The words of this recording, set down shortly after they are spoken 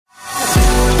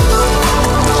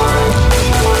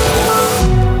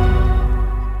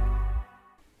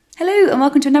and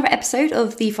welcome to another episode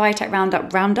of the FireTech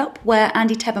Roundup, where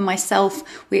Andy, Teb and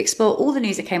myself, we explore all the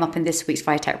news that came up in this week's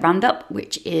FireTech Roundup,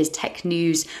 which is tech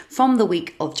news from the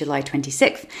week of July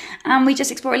 26th. And we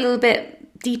just explore a little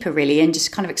bit deeper, really, and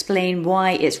just kind of explain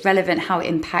why it's relevant, how it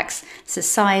impacts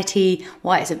society,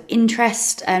 why it's of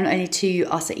interest, not only to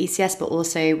us at ECS, but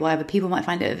also why other people might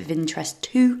find it of interest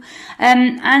too.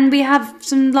 And we have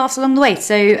some laughs along the way,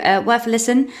 so worth a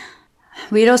listen.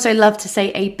 We'd also love to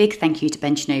say a big thank you to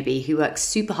Ben Shinobi, who works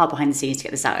super hard behind the scenes to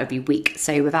get this out every week.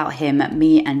 So without him,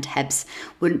 me and Tebs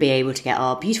wouldn't be able to get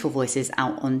our beautiful voices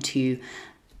out onto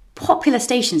popular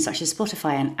stations such as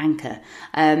Spotify and Anchor.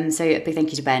 So a big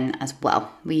thank you to Ben as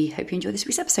well. We hope you enjoy this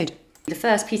week's episode. The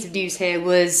first piece of news here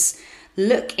was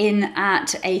looking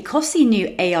at a costly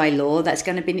new AI law that's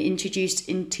going to be introduced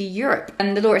into Europe.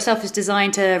 And the law itself is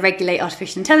designed to regulate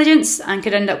artificial intelligence and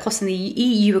could end up costing the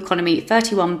EU economy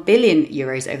 31 billion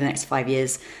euros over the next 5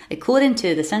 years, according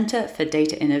to the Centre for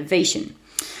Data Innovation.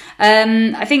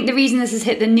 I think the reason this has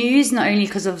hit the news, not only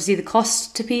because obviously the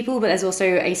cost to people, but there's also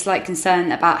a slight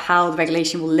concern about how the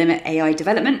regulation will limit AI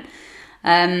development.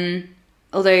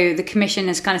 Although the Commission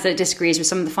has kind of said it disagrees with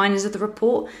some of the findings of the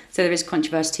report. So there is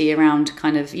controversy around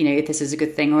kind of, if this is a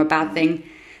good thing or a bad thing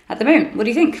at the moment. What do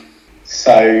you think?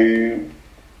 So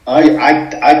I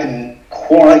didn't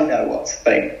quite know what to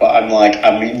think, but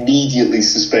I'm immediately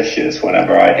suspicious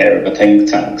whenever I hear of a think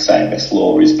tank saying this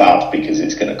law is bad because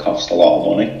it's going to cost a lot of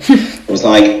money. I was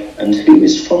like, and who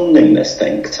is funding this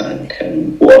think tank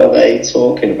and what are they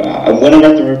talking about? And when I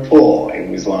read the report, it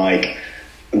was like,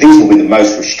 these will be the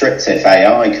most restrictive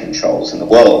AI controls in the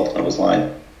world. And I was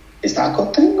like, is that a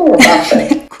good thing or a bad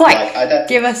thing? Quite.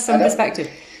 Give us some perspective.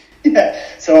 Yeah.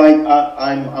 So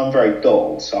I'm very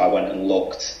dull. So I went and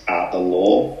looked at the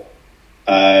law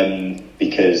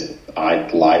because I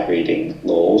like reading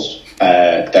laws.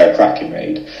 They're a cracking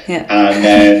read. Yeah. And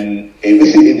then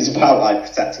it was about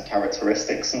protected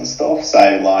characteristics and stuff. So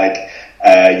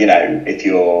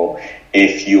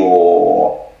if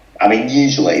you're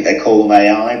usually they call them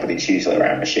AI, but it's usually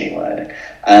around machine learning.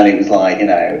 And it was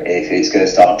if it's going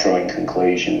to start drawing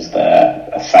conclusions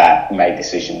that make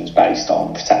decisions based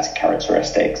on protected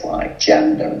characteristics like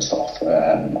gender and stuff,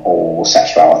 or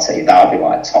sexuality, that would be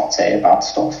top tier bad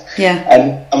stuff. Yeah.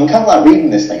 And I'm kind of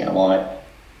reading this thing and I'm like,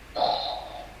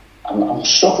 I'm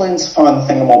struggling to find the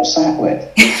thing I'm upset with.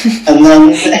 and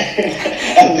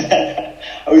then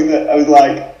I was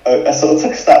like, I sort of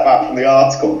took a step back from the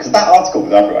article because that article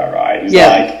was everywhere, right? It was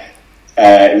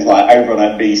it was over on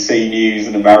NBC News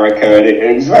in America, and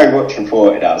it was very much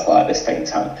reported as this think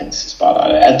tank thinks it's a bad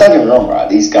idea. And don't get me wrong, right?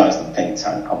 These guys in the think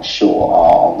tank, I'm sure,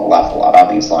 are on the level. I don't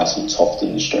think it's some Tufton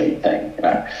in the street thing,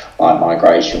 like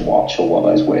Migration Watch or one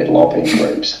of those weird lobbying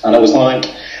groups. And I was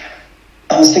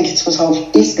thinking to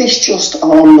myself, is this just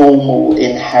our normal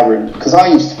inherent? Because I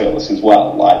used to feel this as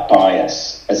well,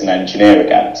 bias as an engineer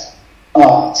against.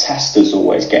 Testers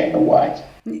always get in the way.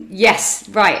 Yes,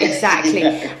 right, exactly.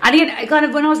 And again, kind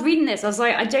of when I was reading this, I was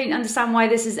like, I don't understand why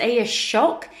this is a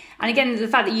shock. And again, the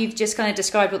fact that you've just kind of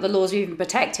described what the laws are even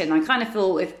protecting, I kind of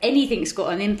feel if anything's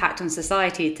got an impact on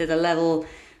society to the level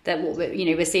that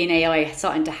we're seeing AI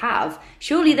starting to have,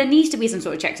 surely there needs to be some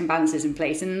sort of checks and balances in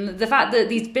place. And the fact that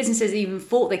these businesses even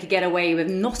thought they could get away with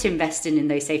not investing in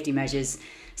those safety measures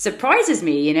surprises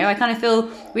me. I kind of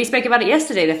feel, we spoke about it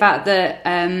yesterday, the fact that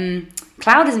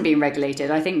cloud isn't being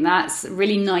regulated. I think that's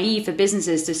really naive for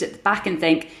businesses to sit back and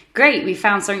think, great, we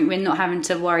found something we're not having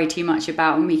to worry too much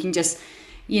about, and we can just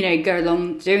go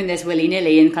along doing this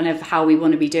willy-nilly and kind of how we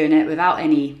want to be doing it without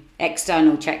any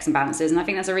external checks and balances. And I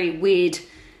think that's a really weird,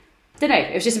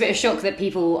 it was just a bit of shock that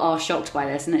people are shocked by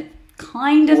this, and it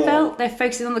kind of felt they're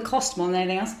focusing on the cost more than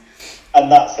anything else.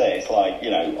 And that's it. It's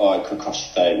it could cost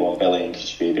you 31 billion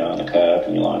because you'd be behind the curve,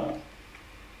 and you're like,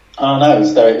 I don't know,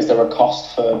 is there a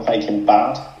cost for making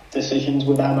bad decisions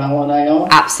with ML and AI?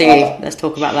 Absolutely. Let's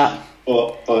talk about that.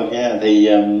 But yeah,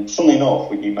 funnily enough,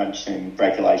 with you mentioning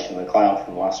regulation of the cloud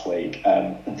from last week,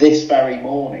 this very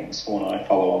morning, someone I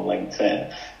follow on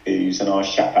LinkedIn, who's a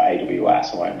nice chap at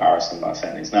AWS, I won't embarrass him by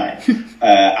saying his name,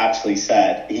 actually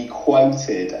said, he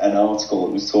quoted an article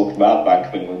that was talking about the Bank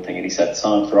of England thing, and he said,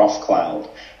 time for off cloud.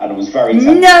 And I was very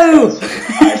tempted. No!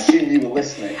 I assume you were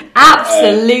listening.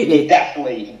 Absolutely. He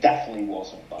definitely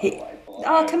wasn't, by the way.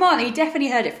 But, come on, he definitely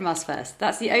heard it from us first.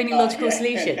 That's the only logical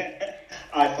solution.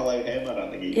 I follow him. I don't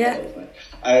think he follows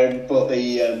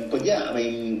me. But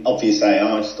yeah, obvious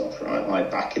AI stuff,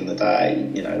 right? Back in the day,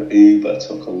 Uber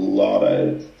took a lot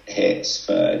of hits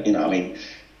for,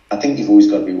 I think you've always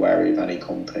got to be wary of any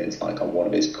company. It's one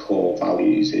of its core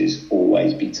values is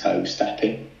always be toe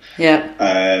stepping.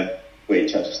 Yeah.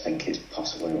 which I just think is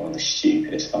possibly one of the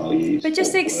stupidest values. But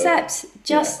just accept,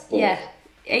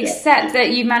 accept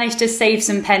that you managed to save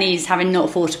some pennies having not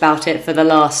thought about it for the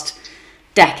last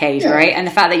decade, right? And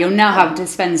the fact that you'll now have to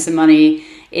spend some money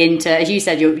into, as you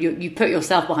said, you put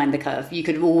yourself behind the curve. You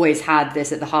could have always had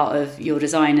this at the heart of your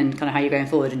design and kind of how you're going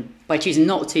forward, and by choosing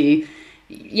not to,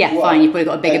 fine, you've probably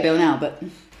got a bigger bill now, but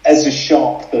as a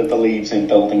shop that believes in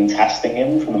building testing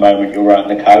in from the moment you're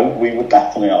writing the code, we would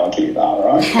definitely argue that,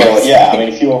 right? But I mean,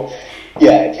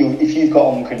 if you've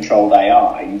got uncontrolled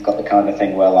AI, you've got the kind of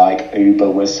thing where like Uber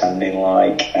was sending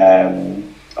like it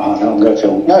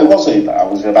was Uber. I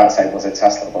was about to say, was it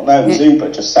Tesla? But no, it was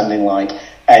Uber just sending like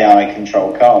AI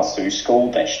controlled cars through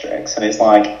school districts, and it's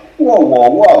like,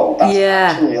 whoa, that's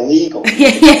actually illegal.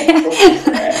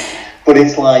 But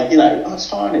it's like, it's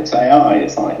fine, it's AI.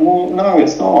 It's like, well, no,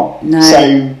 it's not. No.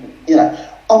 So,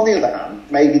 on the other hand,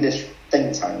 maybe this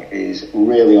think tank is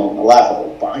really on the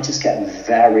level, but I just get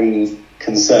very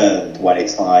concerned when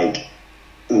it's like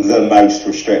the most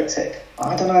restrictive.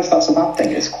 I don't know if that's a bad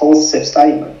thing. It's a qualitative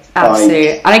statement.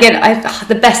 Absolutely. And again,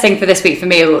 the best thing for this week for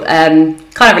me,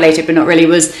 kind of related but not really,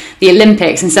 was the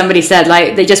Olympics. And somebody said,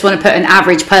 like, they just want to put an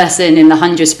average person in the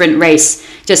 100 sprint race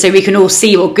just so we can all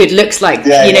see what good looks like.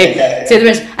 So and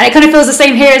it kind of feels the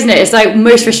same here, isn't it? It's like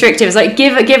most restrictive. It's like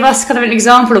give us kind of an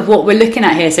example of what we're looking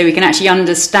at here so we can actually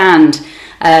understand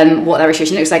what that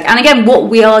restriction looks like. And again, what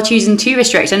we are choosing to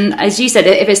restrict. And as you said,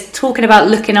 if it's talking about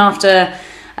looking after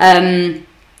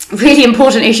really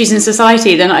important issues in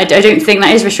society, then I don't think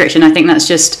that is restriction. I think that's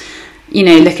just,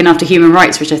 looking after human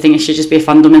rights, which I think should just be a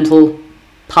fundamental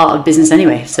part of business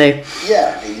anyway. So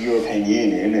the European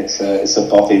Union, it's a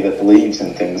body that believes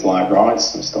in things like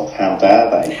rights and stuff. How dare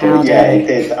they? It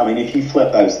is. I mean, if you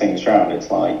flip those things around,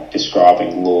 it's like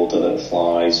describing Lord of the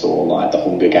Flies or like the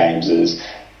Hunger Games as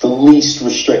the least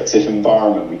restrictive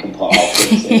environment we can put our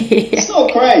kids in. It's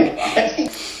not great, right?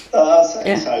 So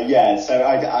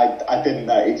I didn't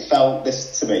know.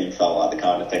 This to me felt like the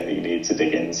kind of thing that you need to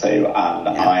dig into, and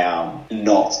I am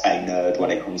not a nerd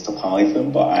when it comes to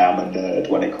Python, but I am a nerd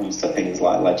when it comes to things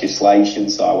like legislation,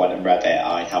 so I went and read it.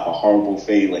 I have a horrible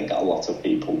feeling that a lot of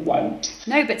people won't.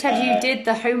 No, but Ted, you did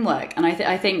the homework, and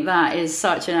I think that is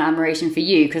such an admiration for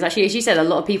you, because actually, as you said, a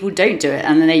lot of people don't do it,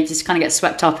 and then they just kind of get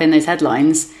swept up in those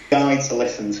headlines. Guy to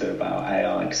listen to about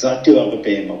AI, because I do have a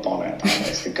bee in my bonnet about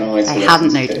this. The guy to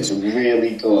listen to is a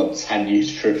really good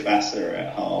tenured professor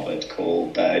at Harvard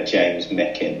called James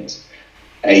Mickens.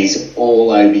 He's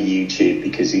all over YouTube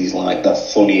because he's like the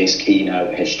funniest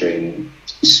keynote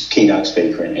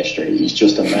speaker in history. He's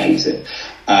just amazing.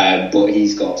 But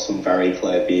he's got some very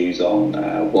clear views on,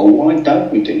 why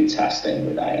don't we do testing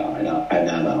with AI and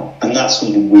ML? And that's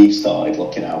something we've started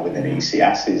looking at within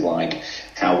ECS, is like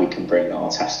how we can bring our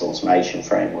test automation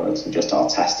frameworks and just our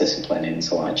test discipline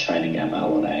into like training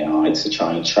ML and AI to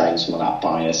try and train some of that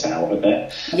bias out of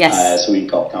it. Yes. So we've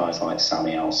got guys like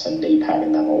Sammy Al-Sindi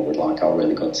pairing them up with like our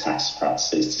really good test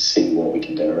practices to see what we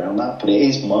can do around that. But it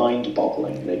is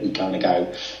mind-boggling that you kind of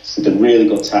go, so the really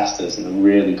good testers and the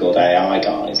really good AI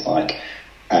guys, like,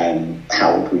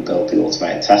 how would we build the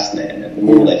automated testing in? And the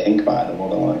more they think about it, the more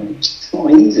they're like, it's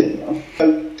not easy.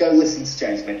 Go listen to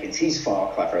James Mickens. He's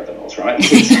far cleverer than us, right?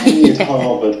 He's a tenured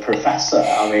Harvard professor.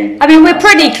 I mean, we're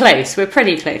pretty close. We're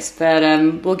pretty close, but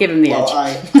we'll give him the edge.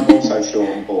 I'm also short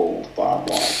and bald, but I'm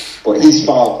white. But he's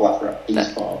far cleverer.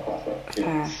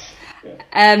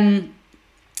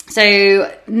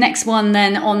 So next one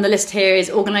then on the list here is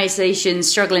organisations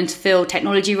struggling to fill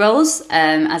technology roles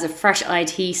as a fresh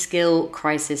IT skill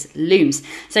crisis looms.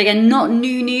 So again, not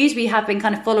new news. We have been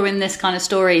kind of following this kind of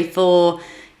story for,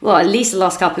 at least the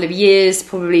last couple of years,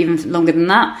 probably even longer than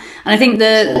that. And I think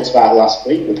talked about last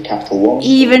week with the Capital One.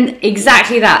 Even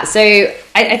exactly that. So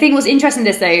I think what's interesting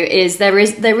in this though is there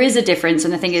is a difference,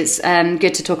 and I think it's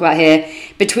good to talk about here,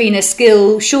 between a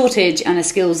skill shortage and a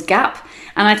skills gap.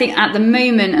 And I think at the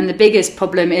moment, and the biggest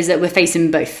problem is that we're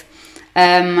facing both.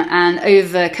 And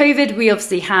over COVID, we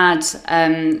obviously had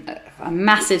a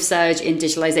massive surge in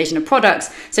digitalization of products.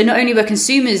 So not only were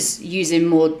consumers using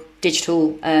more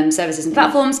digital services and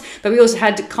platforms, but we also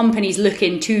had companies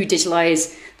looking to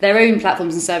digitalize their own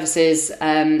platforms and services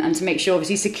and to make sure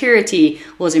obviously security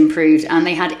was improved, and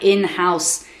they had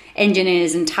in-house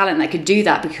engineers and talent that could do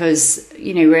that, because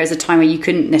we're at a time where you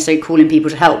couldn't necessarily call in people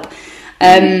to help.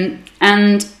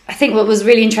 And I think what was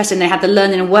really interesting, they had the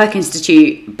Learning and Work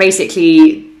Institute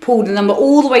basically pulled the number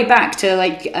all the way back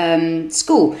to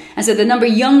school. And so the number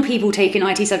of young people taking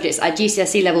IT subjects at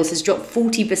GCSE levels has dropped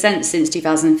 40% since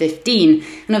 2015.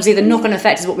 And obviously the knock-on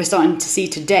effect is what we're starting to see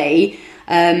today,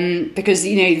 because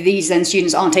these then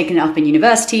students aren't taking it up in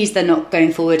universities, they're not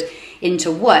going forward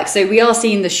into work. So we are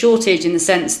seeing the shortage in the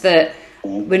sense that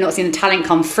we're not seeing the talent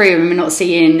come through, and we're not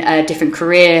seeing different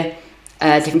careers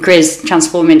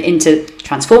transferring into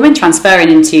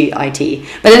IT.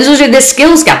 But there's also this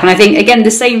skills gap, and I think again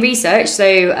the same research.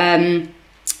 So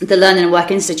the Learning and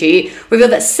Work Institute revealed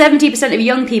that 70% of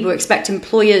young people expect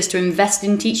employers to invest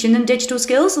in teaching them digital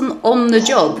skills on the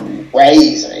job.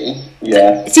 Crazy,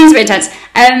 yeah. It seems a bit intense,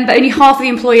 but only half of the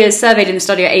employers surveyed in the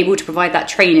study are able to provide that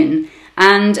training.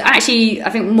 And actually,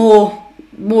 I think more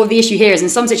of the issue here is in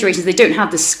some situations they don't have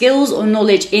the skills or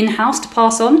knowledge in-house to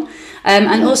pass on.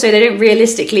 And also they don't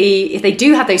realistically, if they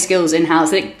do have those skills in-house,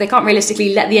 they can't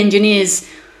realistically let the engineers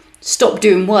stop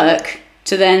doing work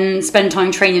to then spend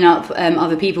time training up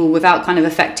other people without kind of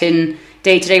affecting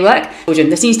day-to-day work.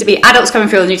 There seems to be adults coming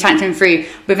through, or the new talent coming through,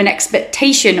 with an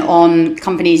expectation on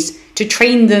companies to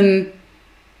train them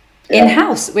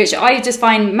in-house, which I just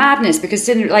find madness, because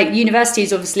like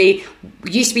universities obviously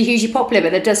used to be hugely popular,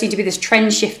 but there does seem to be this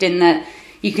trend shift in that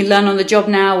you can learn on the job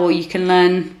now, or you can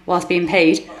learn whilst being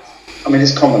paid. I mean,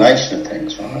 it's a combination of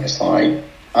things, right? It's like,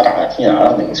 I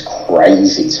don't think it's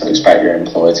crazy to expect your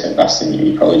employer to invest in you.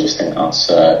 You probably just think that's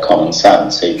common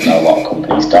sense, even though a lot of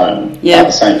companies don't. Yeah. At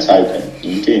the same token,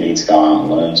 you do need to go out and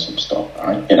learn some stuff,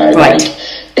 right? Like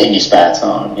in your spare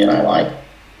time, like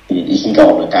you can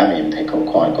go on Udemy and pick up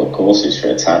quite good courses for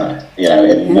a tenner.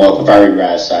 In very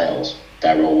rare sales,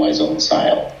 they're always on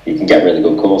sale. You can get really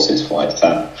good courses for like a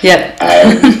tenner. Yeah.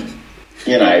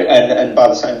 And by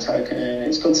the same token,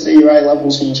 it's good to do your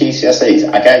A-levels and your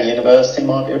GCSEs. I get university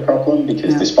might be a problem,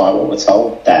 because despite what we're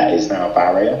told, that is now a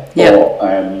barrier. Yeah.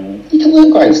 But you can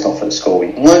learn great stuff at school.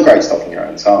 You can learn great stuff in your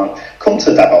own time. Come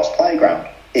to the DevOps Playground.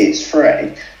 It's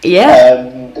free. Yeah.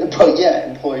 But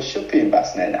employers should be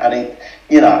investing in.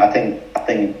 And I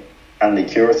think Andy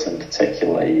Curitan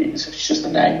particularly, it's just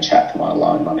a name check for my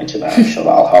line manager there. I'm sure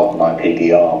that'll help my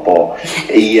PDR. But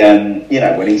he,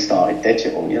 when he started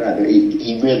digital,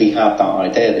 he really had that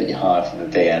idea that you hire from the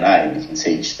DNA and you can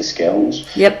teach the skills.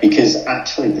 Yep. Because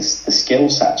actually the skill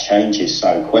set changes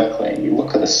so quickly. You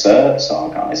look at the certs our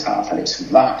guys have, and it's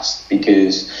vast,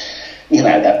 because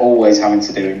they're always having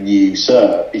to do a new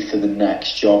cert for the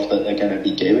next job that they're going to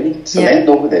be doing. So they end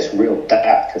up with this real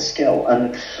depth of skill.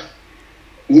 And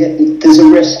there's a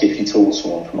risk if you talk to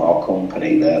someone from our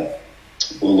company that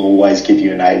will always give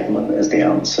you enablement as the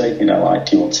answer. Like,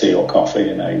 do you want tea or coffee?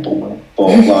 Enablement.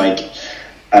 But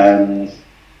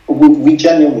we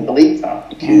genuinely believe that,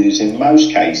 because in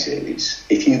most cases,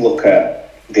 if you look at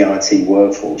the IT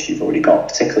workforce you've already got,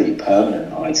 particularly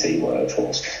permanent IT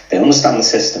workforce, they understand the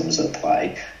systems at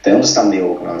play, they understand the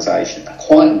organisation, they're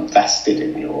quite invested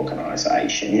in the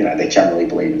organisation. They generally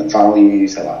believe in the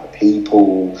values, they like the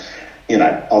people.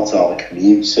 Odds are the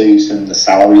commute suits and the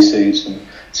salary suits, and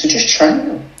so just train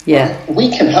them. Yeah, we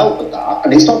can help with that,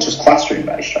 and it's not just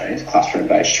classroom-based training. It's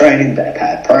classroom-based training, bit of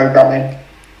paired programming,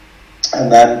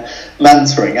 and then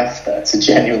mentoring after to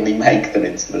genuinely make them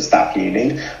into the staff you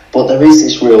need. But there is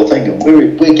this real thing, and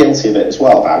we're guilty of it as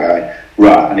well, about going,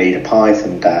 right, I need a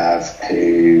Python dev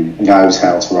who knows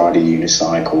how to ride a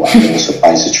unicycle and also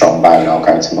plays a trombone. I'll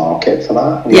go to market for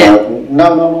that.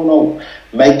 No.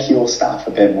 Make your staff a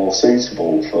bit more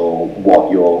suitable for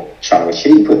what you're trying to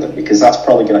achieve with them, because that's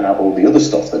probably going to have all the other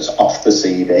stuff that's off the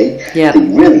CV that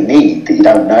you really need, that you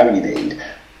don't know you need.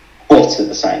 But at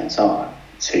the same time,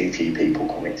 too few people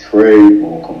coming through,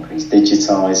 more companies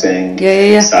digitising.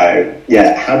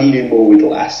 So, how do you do more with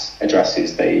less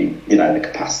addresses the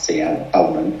capacity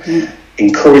element.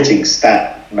 Encouraging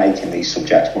STEM, making these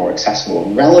subjects more accessible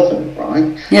and relevant,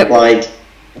 right? Yep. Like,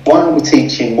 why aren't we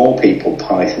teaching more people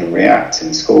Python and React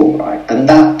in school, right? And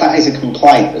that is a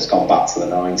complaint that's gone back to the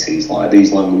 90s, like,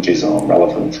 these languages aren't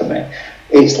relevant for me.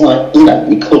 It's like,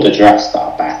 we could address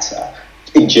that better.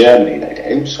 In Germany they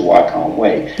do, so why can't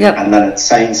we? Yep. And then at the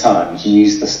same time,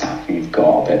 use the staff you've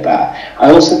got a bit better.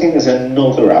 I also think there's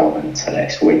another element to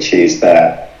this, which is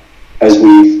that as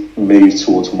we've moved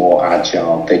towards a more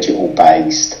agile,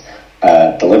 digital-based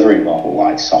delivery model,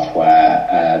 like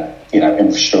software,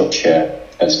 infrastructure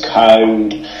as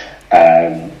code,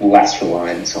 less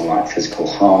reliant on like physical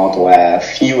hardware,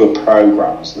 fewer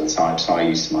programs of the types I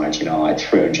used to manage, like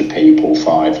 300 people,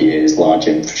 5 years, large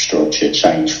infrastructure,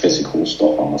 change physical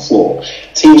stuff on the floor.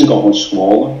 Teams have got much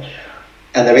smaller,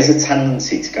 and there is a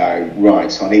tendency to go,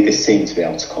 right, so I need this team to be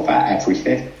able to cover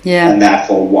everything, and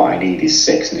therefore what I need is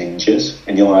 6 ninjas.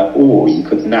 And you're like, you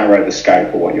could narrow the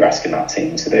scope of what you're asking that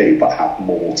team to do, but have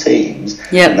more teams,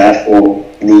 and therefore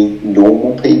need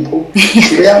normal people.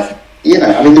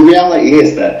 The reality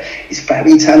is that it's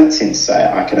very tempting to say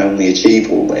I can only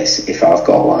achieve all this if I've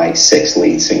got like 6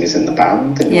 lead singers in the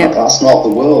band, and that's not the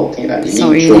world. You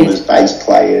need drummers, bass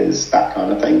players,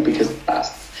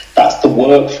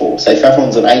 So if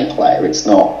everyone's an A player, it's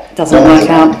not. Doesn't work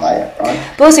out. Player,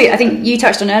 right? But also, I think you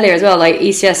touched on earlier as well. Like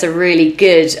ECS are really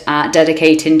good at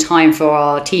dedicating time for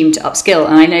our team to upskill,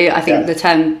 and I think the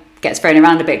term gets thrown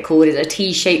around a bit called is a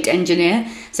T-shaped engineer.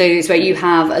 So it's where you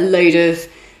have a load of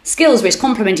skills which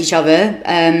complement each other,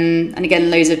 and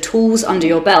again loads of tools under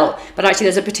your belt, but actually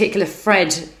there's a particular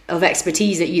thread of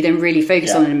expertise that you then really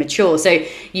focus on and mature. So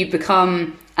you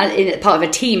become part of a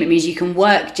team. It means you can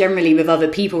work generally with other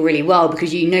people really well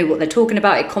because you know what they're talking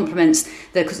about. It complements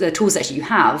the tool sets you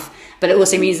have, but it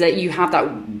also means that you have that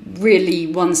really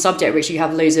one subject which you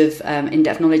have loads of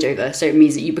in-depth knowledge over. So it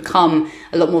means that you become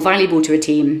a lot more valuable to a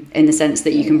team in the sense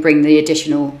that you can bring the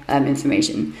additional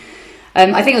information.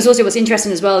 I think what's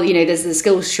interesting as well, there's the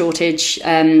skills shortage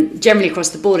generally across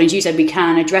the board. And as you said, we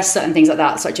can address certain things like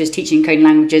that, such as teaching coding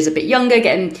languages a bit younger,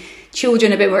 getting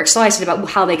children a bit more excited about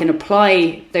how they can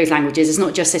apply those languages. It's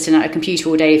not just sitting at a computer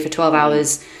all day for 12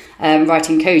 hours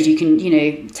writing code. You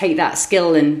can, take that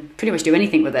skill and pretty much do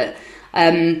anything with it.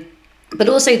 But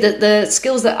also the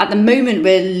skills that at the moment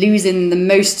we're losing the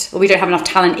most, or we don't have enough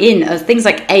talent in, are things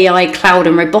like AI, cloud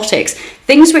and robotics,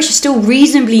 things which are still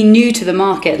reasonably new to the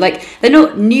market. Like they're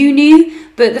not new,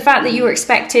 but the fact that you're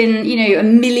expecting,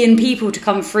 1 million people to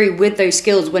come through with those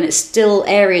skills when it's still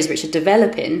areas which are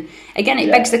developing, again, it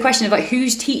begs the question of like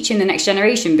who's teaching the next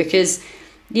generation, because,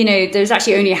 there's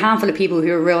actually only a handful of people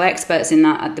who are real experts in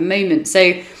that at the moment.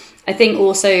 So I think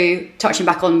also touching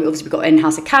back on, obviously we've got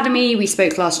In-House Academy. We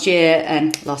spoke last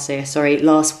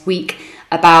week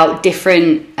about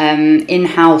different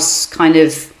in-house kind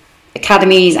of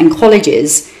academies and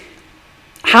colleges.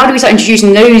 How do we start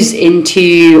introducing those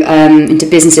into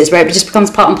businesses where it just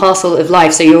becomes part and parcel of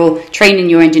life? So you're training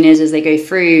your engineers as they go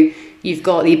through. You've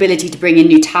got the ability to bring in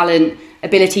new talent,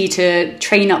 ability to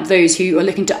train up those who are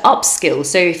looking to upskill.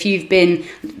 So if you've been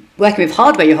working with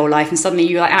hardware your whole life and suddenly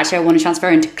you're like, actually I want to transfer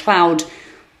into cloud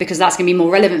because that's going to be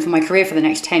more relevant for my career for the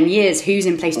next 10 years, who's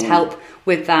in place to help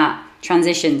with that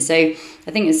transition? So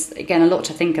I think it's, again, a lot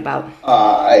to think about.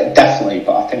 Definitely,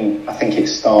 but I think it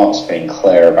starts being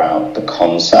clear about the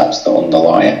concepts that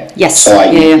underlie it. Yes. So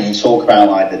you talk about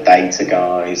like the data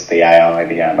guys, the AI,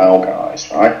 the ML guys,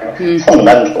 right?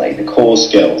 Fundamentally, the core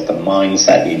skills, the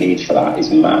mindset you need for that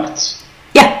is maths.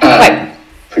 Yeah, right.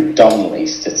 Predominantly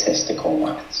statistical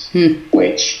maths,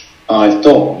 which I've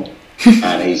done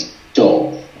and is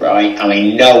dull, right? I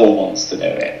mean, no one wants to do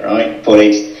it, right? But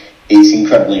it's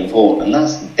incredibly important, and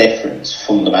that's the difference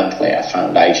fundamentally at a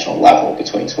foundational level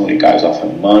between someone who goes off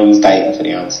and mines data for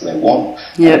the answer they want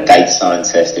and a data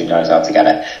scientist who knows how to get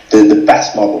it. The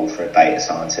best model for a data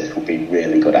scientist would be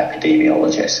really good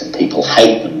epidemiologists, and people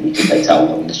hate them because they tell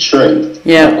them the truth,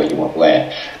 not what you want to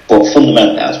hear. But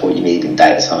fundamentally, that's what you need in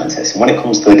data scientists. And when it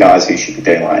comes to the guys who should be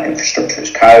doing like infrastructure as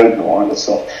code and all that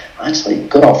stuff, actually,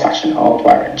 good old-fashioned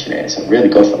hardware engineers are really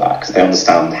good for that because they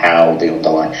understand how the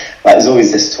underlying. Like, there's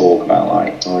always this talk about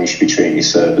like, you should be treating your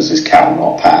servers as cattle,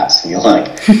 not pets, and you're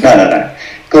like, no.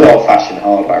 Good old-fashioned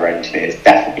hardware engineers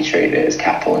definitely treat it as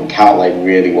cattle, and cattle they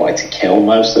really wanted to kill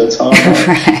most of the time.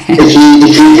 If you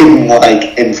give them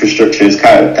like infrastructure as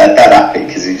code, they're happy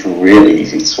because it's really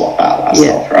easy to swap out that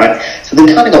stuff, right? So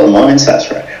they kind of got the mindsets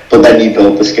for it, but then you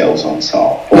build the skills on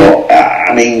top. But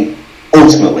I mean,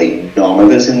 ultimately, none of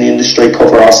us in the industry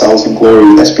cover ourselves in glory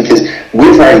with this because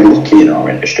we're very lucky in our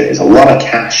industry. There's a lot of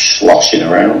cash sloshing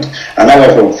around. I know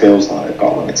everyone feels like they've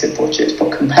got limited budgets,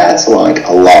 but compared to like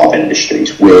a lot of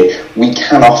industries, we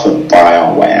can often buy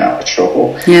our way out of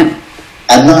trouble. Yeah.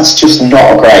 And that's just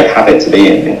not a great habit to be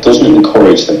in. It doesn't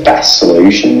encourage the best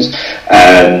solutions.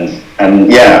 And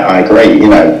yeah, I agree. We've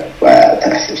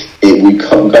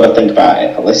got to think about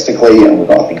it holistically, and we've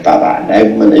got to think about that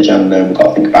enablement agenda, and we've got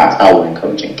to think about how we're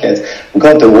encouraging kids. We've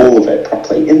got to do all of it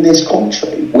properly. In this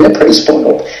country, we're pretty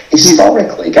spoiled.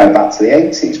 Historically, going back to the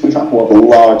 80s, we've had one of the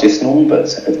largest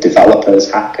numbers of developers,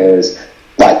 hackers,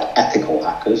 like ethical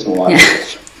hackers and all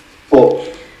that. But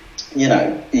you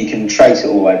can trace it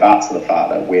all the way back to the fact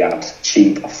that we had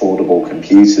cheap, affordable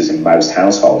computers in most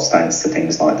households thanks to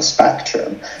things like the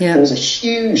Spectrum. There was a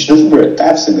huge number of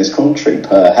devs in this country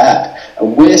per head,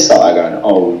 and we're starting going,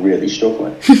 we're really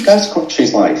struggling. Go to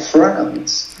countries like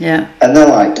France, and they're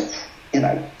like,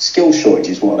 skill shortage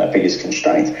is one of their biggest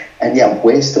constraints, and yet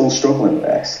we're still struggling with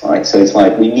this. Like, so it's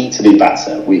like we need to do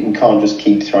better. We can't just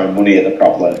keep throwing money at the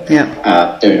problem.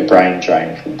 Doing a brain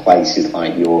drain from places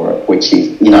like Europe, which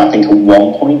is, I think at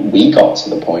one point we got to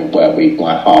the point where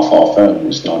half our firm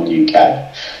was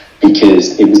non-UK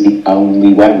because it was the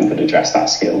only way we could address that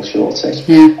skill shortage.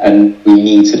 And we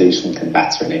need to do something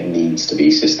better, and it needs to be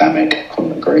systemic.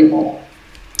 Couldn't agree more.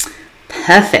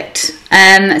 Perfect.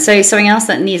 So something else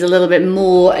that needs a little bit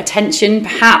more attention,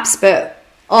 perhaps, but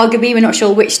arguably, we're not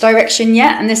sure which direction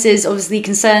yet, and this is obviously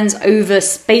concerns over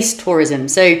space tourism.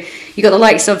 So you've got the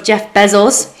likes of Jeff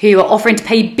Bezos, who are offering to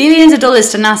pay billions of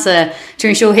dollars to NASA to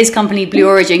ensure his company Blue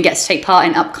Origin gets to take part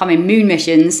in upcoming moon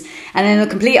missions. And then the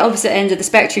complete opposite end of the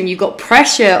spectrum, you've got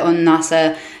pressure on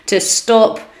NASA to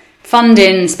stop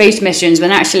funding space missions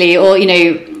when actually, or, you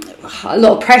know, a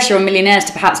lot of pressure on millionaires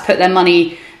to perhaps put their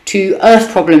money to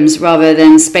Earth problems rather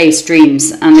than space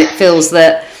dreams. And it feels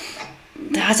that,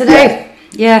 I don't know.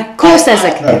 Yeah, of course there's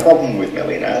no problem with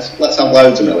millionaires. Let's have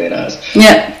loads of millionaires.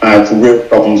 Yeah. I have real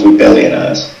problems with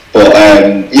billionaires. But,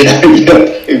 you know,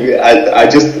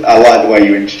 I like the way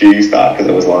you introduced that, because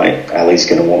it was like, Ellie's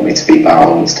going to want me to be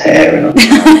balanced here. And But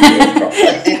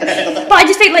I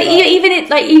just think, like,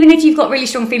 even if you've got really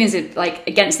strong feelings like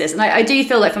against this, and I do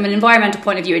feel like from an environmental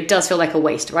point of view, it does feel like a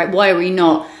waste, right? Why are we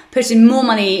not putting more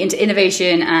money into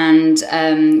innovation and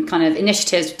kind of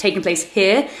initiatives taking place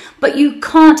here? But you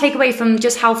can't take away from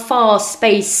just how far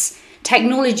space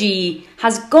technology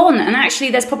has gone, and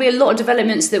actually there's probably a lot of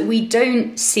developments that we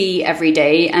don't see every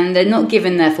day, and they're not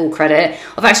given their full credit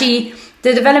of actually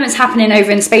the developments happening over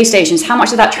in space stations. How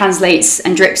much of that translates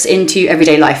and drips into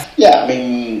everyday life? Yeah, I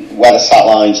mean, weather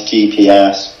satellites,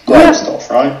 GPS, great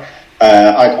stuff, right?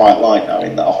 I quite like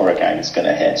knowing that a hurricane is going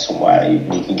to hit somewhere.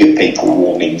 You can give people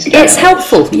warning to get. It's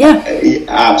helpful, yeah.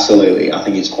 Absolutely. I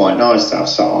think it's quite nice to have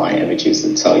satellite images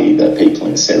that tell you that people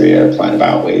in Syria are playing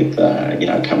about with,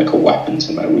 chemical weapons,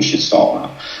 and maybe we should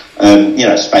stop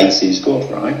that. Space is good,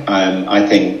 right? I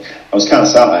think I was kind of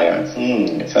sat there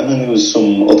going, if only there was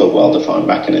some other well-defined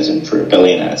mechanism for a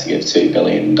billionaire to give $2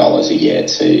 billion a year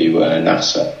to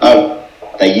NASA. Oh,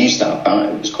 they used to have that.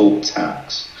 It was called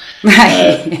tax.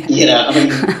 Right.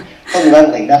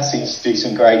 Fundamentally, NASA used to do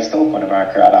some great stuff when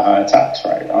America had a higher tax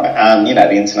rate, right? And,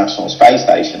 the International Space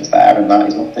Station's there, and that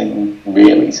is nothing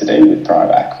really to do with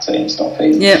private equity and stuff.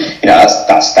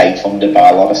 That's state-funded by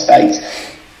a lot of states.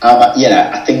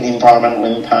 I think the environmental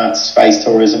impact of space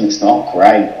tourism, it's not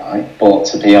great, right? But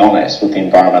to be honest, would the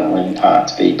environmental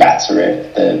impact be better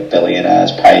if the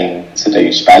billionaires paying to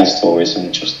do space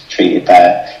tourism just treated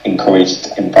their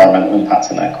encouraged environmental impact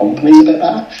in their companies a bit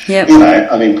better? Yep.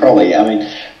 Probably.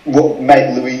 What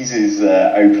made Louise's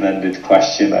open-ended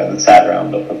question at the tech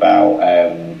roundup about,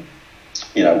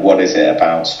 what is it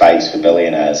about space for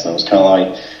billionaires? And I was kind of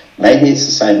like, maybe it's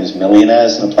the same as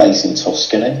millionaires in a place in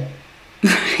Tuscany.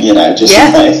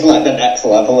 It's like the next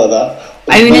level of that.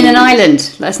 Owning an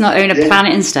island. Let's not own a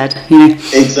planet instead.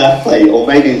 Exactly. Or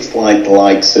maybe it's like the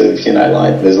likes of,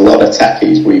 there's a lot of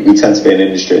techies. We tend to be an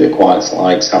industry that quite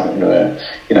likes having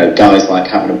guys like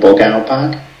having a bug out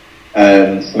bag.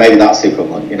 Maybe that's the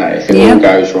equivalent. If it all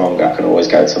goes wrong, I can always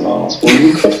go to Mars. Well,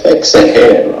 you could fix it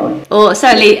here, right? Or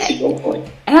certainly,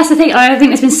 and that's the thing. I think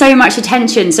there's been so much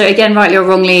attention. So again, rightly or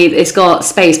wrongly, it's got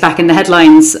space back in the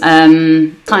headlines.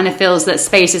 Kind of feels that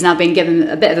space is now being given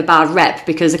a bit of a bad rep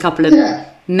because a couple of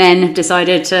men have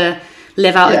decided to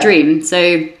live out a dream.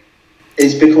 So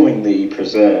it's becoming the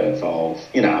preserve of,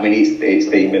 it's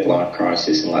the midlife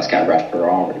crisis, and let's get Red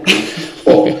Ferrari.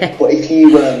 But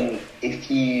if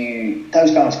you,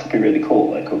 those guys could be really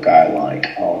cool. They could go like,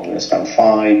 I'm going to spend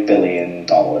 $5 billion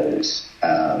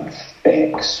and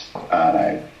fix,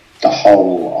 the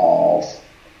whole of,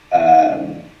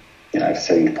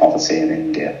 food poverty in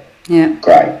India. Yeah.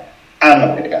 Great. I'm not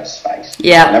going to go to space.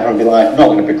 Yeah. And everyone will be like, I'm not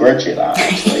going to begrudge you that,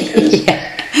 actually, because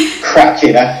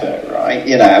cracking effort, right?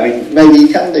 Maybe you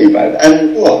can do both.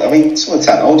 And look, some of the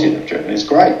technology they've driven is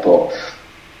great, but,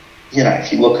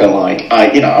 if you look at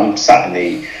I'm sat in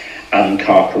the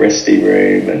Ankar Karisti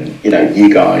room, and you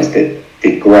guys did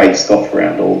great stuff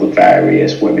around all the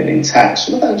various women in tech.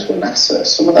 Some of those were NASA,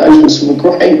 some of those were some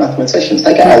great mathematicians.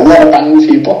 They get a lot of bang for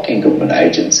your buck in government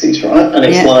agencies, right? And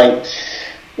it's like,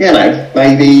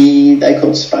 maybe they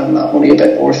could spend that money a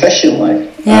bit more efficiently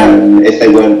if they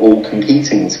weren't all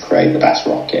competing to create the best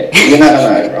rocket. You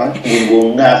never know, right? We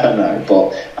will never know,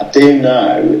 but I do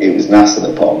know it was NASA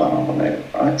that put that on the moon,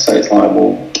 right? So it's like,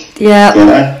 well,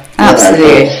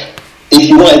 absolutely. If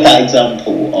you wanted that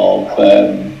example of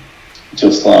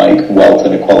just like wealth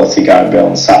inequality going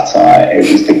beyond satire,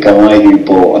 it was the guy who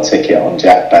bought a ticket on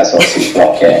Jeff Bezos'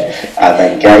 rocket and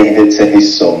then gave it to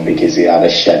his son because he had a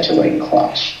scheduling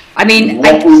clash.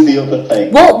 What was the other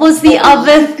thing? What was the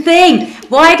other thing?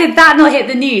 Why did that not hit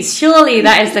the news? Surely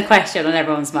that is the question on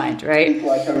everyone's mind, right? It's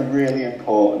like a really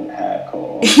important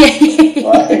haircut.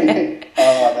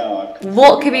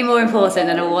 What could be more important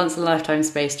than a once-in-a-lifetime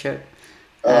space trip?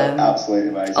 Absolutely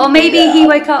amazing. Or maybe he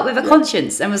woke up with a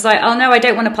conscience and was like, oh no, I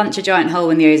don't want to punch a giant hole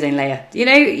in the ozone layer. You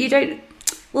don't,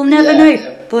 We'll never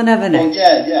know. We'll never know. Well,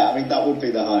 yeah. I mean, that would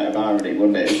be the height of irony,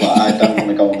 wouldn't it? It's like, I don't want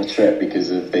to go on the trip because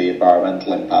of the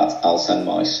environmental impact. I'll send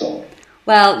my son.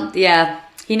 Well, yeah.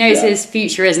 He knows his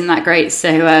future isn't that great, so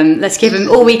let's give him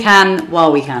all we can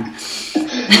while we can.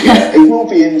 Yeah, it will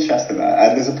be interesting,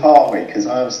 and there's a part of me, because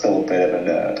I'm still a bit of a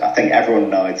nerd. I think everyone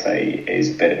in IT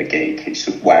is a bit of a geek. It's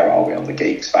just, where are we on the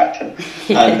geek spectrum?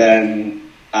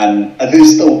 And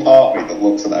there's still a part of me that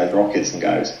looks at those rockets and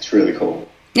goes, it's really cool.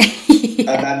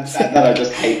 And then I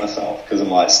just hate myself because I'm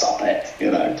like, stop it,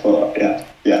 But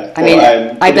yeah. I mean,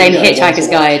 I blame Hitchhiker's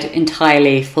Guide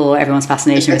entirely for everyone's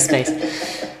fascination with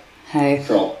space.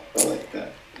 Probably, yeah.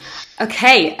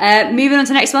 Okay, moving on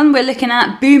to the next one, we're looking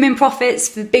at booming profits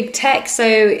for big tech. So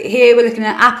here we're looking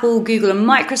at Apple, Google and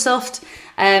Microsoft.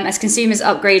 As consumers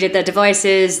upgraded their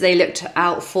devices, they looked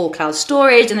out for cloud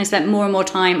storage and they spent more and more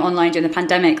time online during the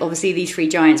pandemic. Obviously, these three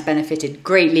giants benefited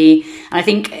greatly. And I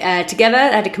think together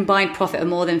they had a combined profit of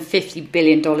more than $50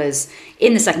 billion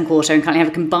in the second quarter and currently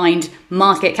have a combined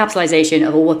market capitalization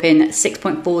of a whopping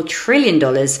 $6.4 trillion.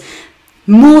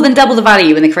 More than double the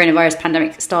value when the coronavirus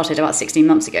pandemic started about 16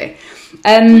 months ago.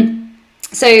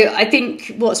 So I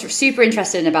think what's super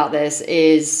interesting about this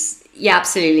is, yeah,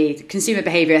 absolutely, consumer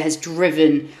behavior has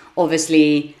driven,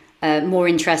 obviously, more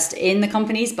interest in the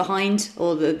companies behind,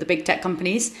 or the big tech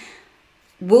companies.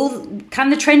 Can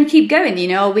the trend keep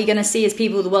going? Are we going to see, as the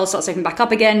world starts opening back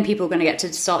up again, people are going to get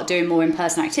to start doing more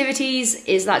in-person activities?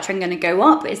 Is that trend going to go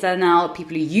up? Is there now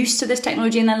people who are used to this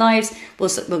technology in their lives will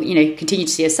continue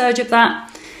to see a surge of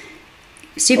that?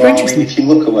 Super interesting. I mean, if you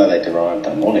look at where they derive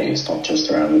their money, it's not just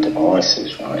around the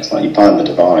devices, right? It's like you buy the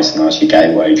device and that's your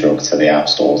gateway drug to the app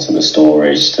store, to the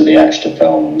storage, to the extra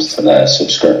films, to their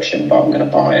subscription. But I'm going to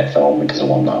buy a film because I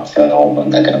want that film,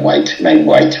 and they're going to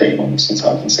wait 3 months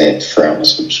until I can see it through on a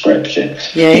subscription.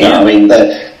 I mean,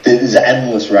 there's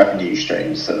endless revenue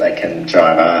streams that they can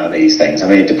drive out of these things. I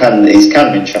mean, it's kind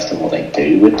of interesting what they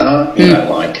do with that.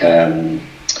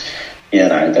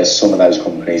 There's some of those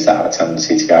companies that have a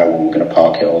tendency to go, well, we're going to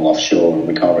park it all offshore and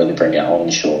we can't really bring it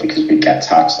onshore because we get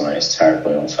taxed on it. It's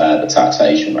terribly unfair, the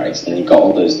taxation rates. And then you've got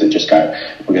others that just go,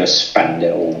 we're going to spend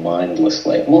it all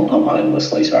mindlessly. Well, not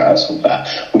mindlessly, sorry, that's unfair.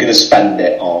 We're going to spend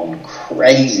it on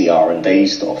crazy R&D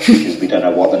stuff because we don't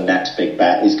know what the next big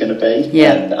bet is going to be.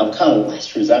 Yeah. And I'm kind of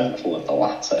less resentful of the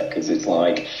latter because it's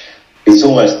like,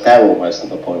 they're almost at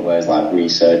the point where it's like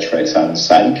research for its own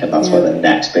sake, and that's where the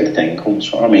next big thing comes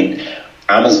from. I mean,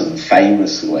 Amazon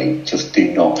famously just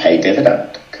do not pay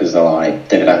dividend because they're like,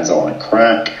 dividends are like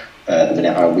crack. The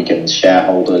minute we give them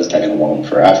shareholders, they're going to want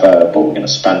them forever, but we're going to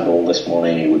spend all this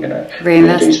money, we're going to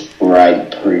do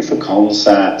great proof of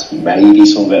concept, maybe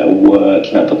some of it will work,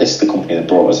 but this is the company that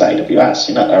brought us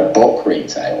AWS, they're a book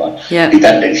retailer, who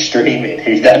then do streaming,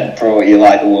 who then brought you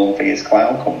like the world's biggest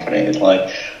cloud company. It's like,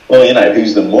 well,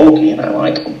 who's the mug,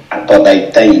 but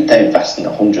they invest in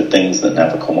 100 things that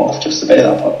never come off just a bit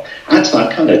of that. But actually,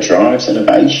 that kind of drives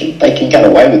innovation. They can get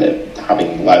away with it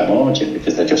having low margin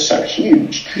because they're just so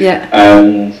huge. Yeah.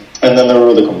 And then there are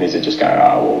other companies that just go,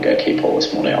 we'll go keep all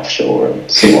this money offshore and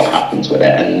see what happens with it.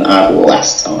 And I have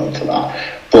less time for that.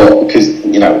 But because,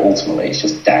 ultimately it's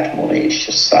just dead money, it's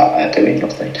just sat there doing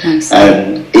nothing. Nice.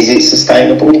 Is it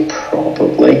sustainable?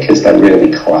 Probably, because they're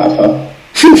really clever.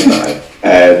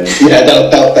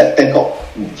 They've got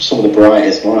some of the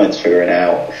brightest minds figuring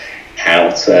out how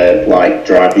to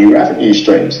drive new revenue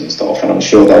streams and stuff, and I'm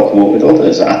sure they'll come up with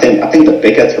others. I think the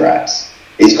bigger threats,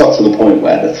 it's got to the point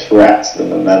where the threat to the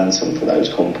momentum for those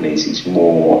companies is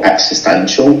more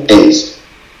existential. It's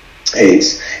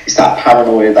that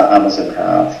paranoia that Amazon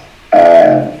have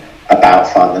about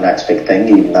finding the next big thing,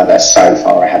 even though they're so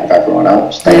far ahead of everyone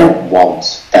else. They don't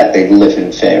want that. They live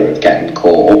in fear of getting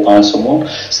caught up by someone,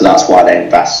 so that's why they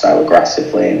invest so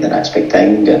aggressively in the next big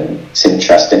thing. And it's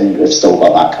interesting, they've still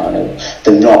got that kind of,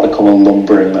 they've not become a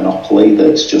lumbering monopoly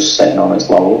that's just sitting on its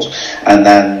laurels. And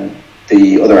then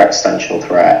the other existential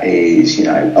threat is,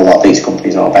 a lot of these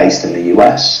companies are based in the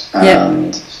US,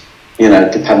 and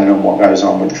depending on what goes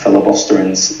on with the filibuster in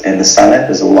the Senate,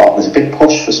 there's a big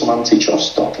push for some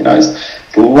antitrust stuff. There's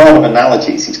a lot of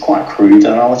analogies. It's quite a crude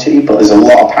analogy, but there's a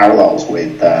lot of parallels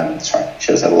with. I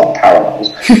should have said a lot of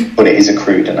parallels, but it is a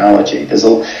crude analogy.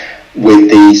 With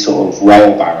the sort of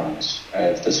rail barons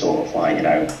of the sort of late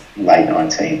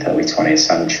 19th, early 20th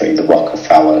century, the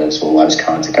Rockefellers, all those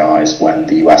kinds of guys, when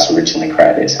the US originally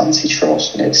created its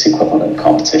antitrust and its equivalent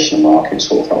competition and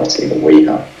markets authority that we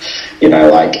have.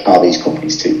 Are these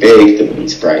companies too big? Do we need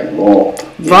to break them up?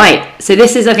 Right. So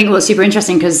this is, I think, what's super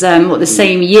interesting because the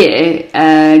same year,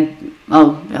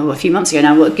 a few months ago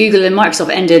now, Google and Microsoft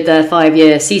ended their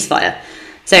 5-year ceasefire.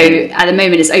 So at the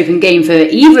moment, it's open game for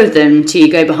either of them to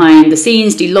go behind the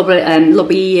scenes, do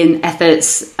lobbying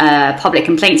efforts, public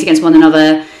complaints against one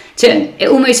another. So it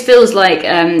almost feels like,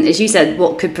 as you said,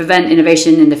 what could prevent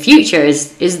innovation in the future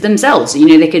is themselves.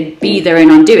 They could be their own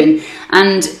undoing.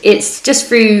 And it's just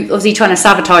through obviously trying to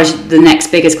sabotage the next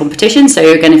biggest competition.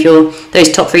 So again, if you're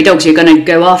those top three dogs, you're going to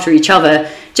go after each other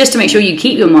just to make sure you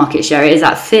keep your market share. It is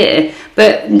that fear.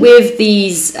 But with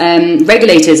these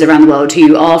regulators around the world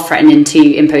who are threatening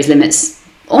to impose limits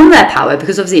on their power,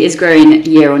 because obviously it is growing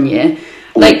year on year,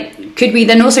 could we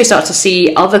then also start to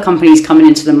see other companies coming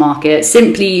into the market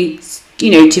simply,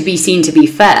 to be seen to be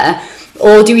fair?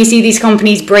 Or do we see these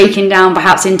companies breaking down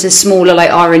perhaps into smaller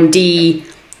R&D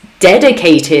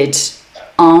dedicated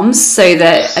arms so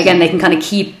that, again, they can kind of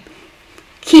keep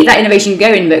that innovation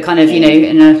going, but kind of, in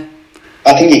a...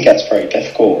 I think it gets very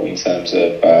difficult in terms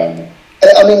of...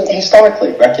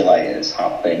 historically, regulators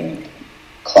have been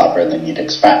cleverer than you'd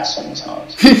expect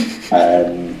sometimes.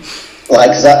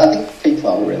 Because I think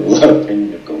people have a really low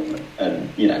opinion of government,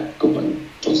 and government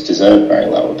does deserve a very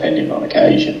low opinion on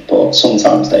occasion, but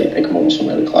sometimes they come up with some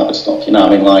really clever stuff.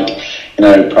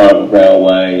 Private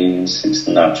railways, it's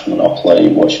the natural monopoly.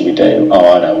 What should we do?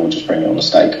 Oh, I know, we'll just bring it under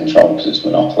state control because it's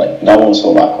monopoly. No one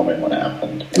saw that coming when it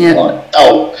happened.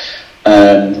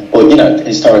 But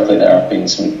historically there have been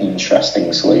some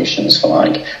interesting solutions for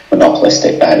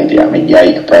monopolistic behaviour.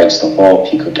 You could break stuff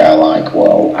up. You could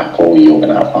go Apple, you're going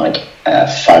to have a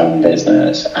phone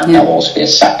business, and there'll also be a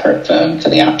separate firm for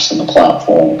the apps and the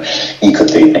platform. You could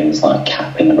do things like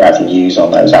capping the revenues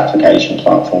on those application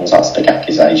platforms. That's the big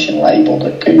accusation labelled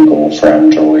at Google for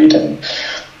Android and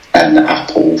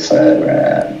Apple for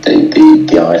the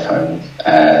iPhone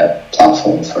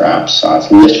platform for apps.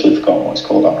 I've literally forgotten what it's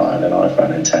called. I've not had an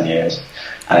iPhone in 10 years.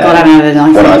 When I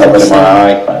got rid of my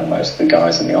iPhone, most of the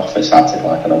guys in the office acted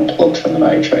like an unplugged from the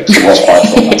Matrix. It was quite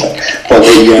traumatic.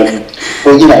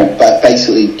 But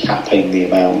basically capping the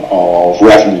amount of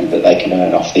revenue that they can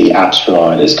earn off the apps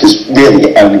providers, because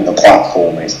really owning the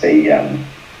platform is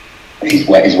is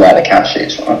where the cash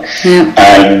is, right?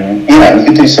 Yeah. You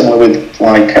could do similar with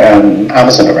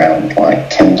Amazon around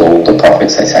Kindle, the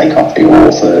profits they take off the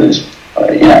authors.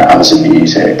 Amazon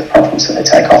Music, the profits that they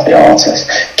take off the artists,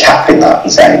 capping that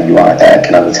and saying you either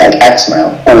can only take X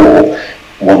amount, or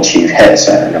once you've hit a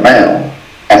certain amount,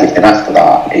 everything after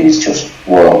that is just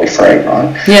royalty free,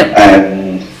 right? Yep.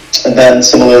 And then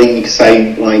similarly, you could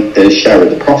say the share of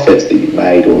the profits that you've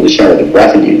made, or the share of the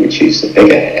revenue, which is the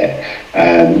bigger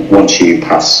hit. Once you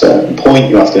pass a certain point,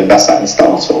 you have to invest that in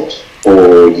startups,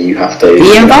 or you have to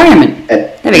the environment.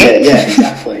 There we go. Yeah,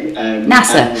 exactly.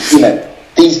 NASA.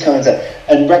 These kinds of,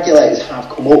 and regulators have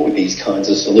come up with these kinds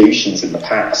of solutions in the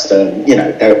past.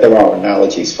 There are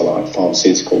analogies for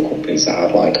pharmaceutical companies that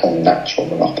have unnatural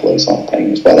monopolies on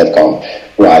things, where they've gone,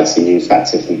 right, so you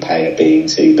effectively pay a being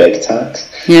too big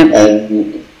tax. Yeah.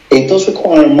 And it does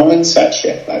require a mindset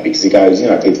shift, though, because it goes,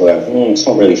 people go, it's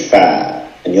not really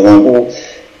fair. And you're like,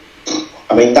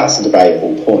 well, that's a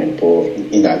debatable point, but,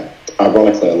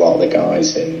 ironically, a lot of the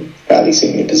guys in fairly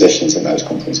senior positions in those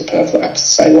companies are perfectly happy to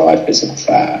say life isn't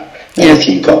fair. And if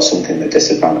you've got something that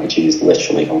disadvantages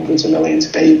literally hundreds of millions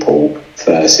of people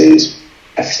versus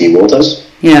a few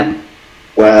others,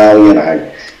 well, you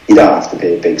don't have to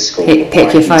be a big school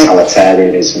pick your fight.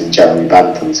 Totalitarianism and Jeremy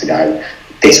Bentham to go,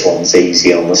 this one's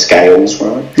easy on the scales,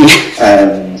 right?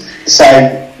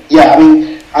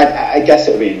 I guess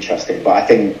it'll be interesting, but I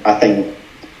think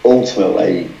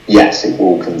ultimately, yes, it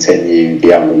will continue.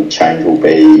 The only change will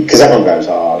be, because everyone goes,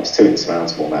 it's too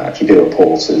insurmountable now. If you do a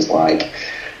Porter's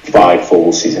five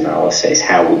forces analysis,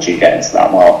 how would you get into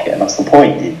that market? And that's the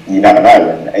point. You never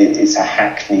know, and it's a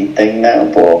hackneyed thing now.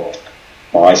 But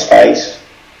MySpace,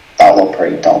 that looked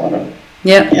pretty dominant.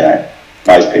 Yeah.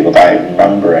 Most people don't even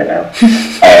remember it now.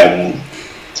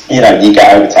 You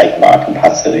get overtaken by a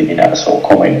competitor that you never saw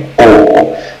coming,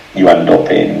 or you end up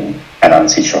in an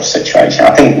antitrust situation.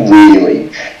 I think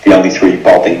really the only three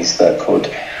bodies that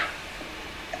could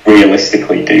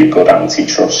realistically do good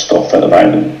antitrust stuff at the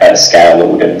moment at a scale that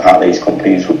would impact these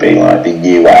companies would be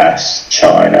the US,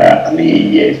 China and the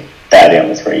EU. They're the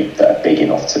only three that are big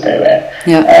enough to do it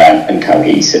and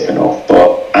cohesive enough.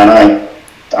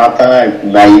 I don't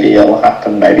know, maybe it'll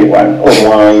happen, maybe it won't.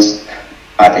 Otherwise,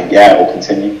 I think it will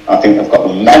continue. I think they've got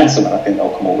the momentum, and I think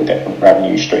they'll come up with different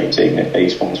revenue streams even if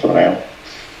these ones run out.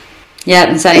 Yeah,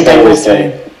 and certainly don't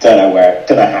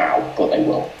know how, but they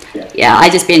will. Yeah,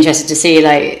 I'd just be interested to see,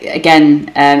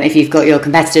 if you've got your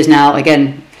competitors now,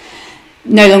 again,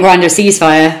 no longer under a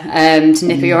ceasefire to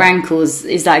nip at your ankles,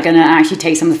 is that going to actually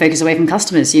take some of the focus away from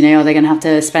customers? Are they going to have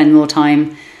to spend more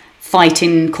time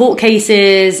fighting court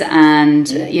cases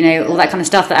and, all that kind of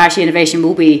stuff, that actually innovation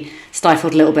will be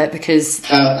stifled a little bit because...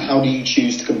 How do you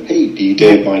choose to compete? Do you do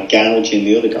it by gouging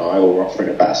the other guy or offering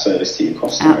a better service to your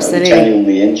customer? Absolutely. It's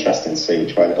genuinely interesting to see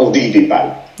which way... Or do you do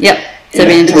both? Yep. So it'll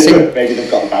be interesting. Maybe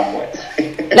they've got a bandwidth.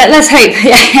 Let's hope.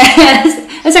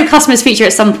 Let's hope customers feature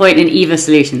at some point in either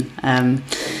solution.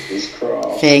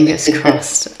 Fingers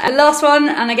crossed. Last one,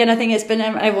 and again, I think it's been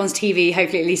on everyone's TV,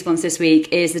 hopefully at least once this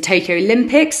week, is the Tokyo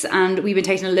Olympics. And we've been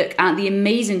taking a look at the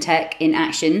amazing tech in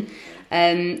action.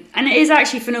 And it is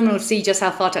actually phenomenal to see just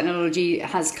how far technology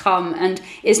has come. And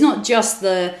it's not just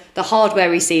the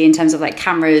hardware we see in terms of like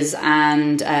cameras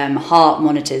and heart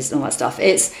monitors and all that stuff.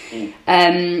 It's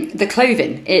the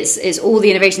clothing. It's all the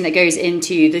innovation that goes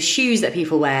into the shoes that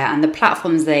people wear and the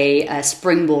platforms they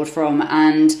springboard from.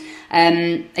 And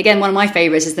again, one of my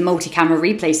favourites is the multi-camera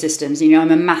replay systems.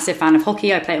 I'm a massive fan of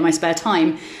hockey. I play it in my spare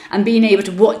time. And being able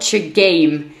to watch a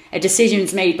game, a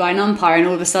decision's made by an umpire, and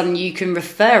all of a sudden you can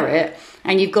refer it,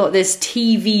 and you've got this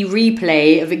TV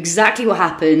replay of exactly what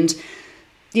happened,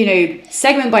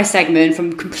 segment by segment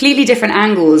from completely different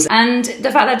angles. And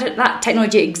the fact that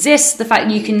technology exists, the fact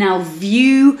that you can now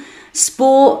view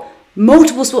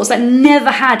multiple sports that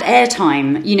never had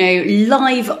airtime,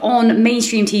 live on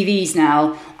mainstream TVs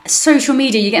now. Social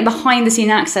media, you're getting behind the scene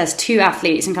access to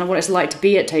athletes and kind of what it's like to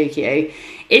be at Tokyo.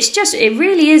 It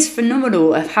really is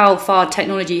phenomenal of how far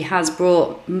technology has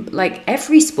brought like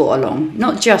every sport along,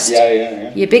 not just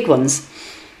your big ones.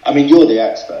 I mean, you're the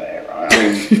expert here, right? I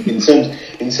mean,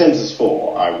 in terms of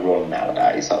sport, I run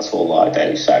nowadays. That's all I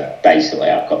do. So basically,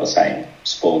 I've got the same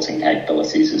sporting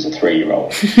capabilities as a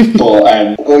 3-year-old.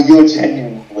 But you're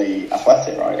genuinely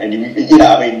athletic, right? And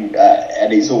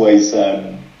and it's always.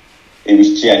 It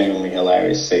was genuinely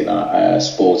hilarious to see that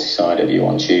sporty side of you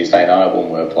on Tuesday night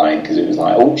when we were playing, because it was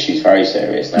like, oh, she's very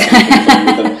serious now.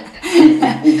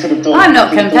 We could have done. I'm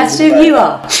not competitive, you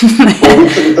are. Well, we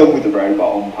could have done with the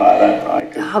robot umpire then,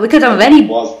 right? We could have done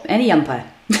with any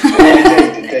umpire.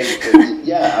 Indeed.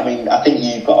 Yeah, I mean, I think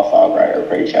you've got a far greater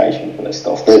appreciation for this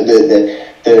stuff.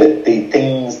 The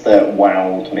things that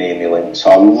wowed me in the Olympics,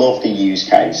 so I love the use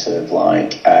case of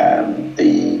like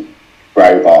the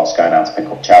robots going out to pick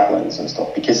up javelins and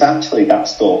stuff, because actually that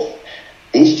stuff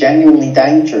is genuinely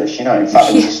dangerous. In fact,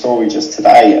 there was a story just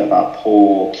today about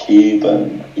poor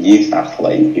Cuban youth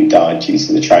athlete who died due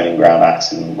to the training ground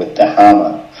accident with the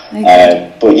hammer.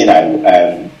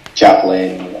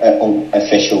 Javelin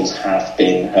officials have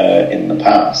been hurt in the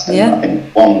past, and I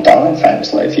think one died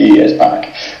famously a few years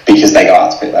back because they got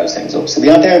out to pick those things up. So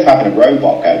the idea of having a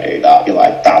robot go do that, you're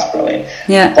like, that's brilliant.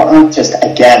 Yeah. But I'm just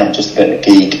a bit of a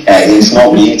geek. It's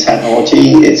not new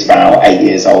technology. It's about 8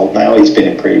 years old now. It's been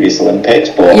in previous Olympics,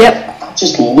 but I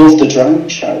just love the drone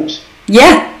shows.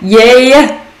 Yeah.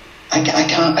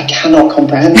 I cannot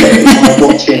comprehend it. It's like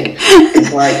watching.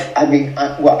 It's like,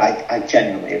 I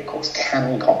genuinely, of course,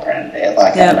 can comprehend it.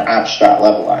 Like at an abstract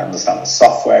level, I understand the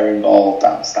software involved.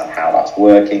 I understand how that's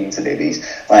working to do these,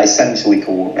 like essentially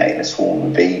coordinating a swarm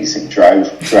of bees in drone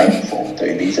form,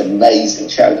 doing these amazing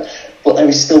shows. But there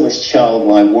is still this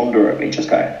childlike wonder at me, just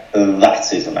going,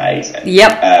 that is amazing.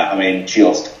 Yep.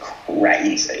 Just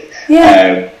crazy.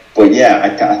 Yeah.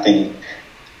 I think.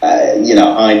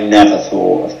 I never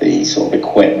thought of the sort of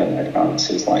equipment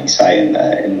advances, like you say,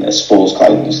 in the sports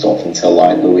clothing and stuff, until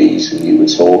like Louise and you were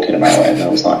talking about it, and I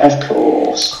was like, of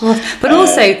course. But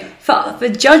also for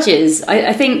judges,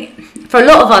 I think for a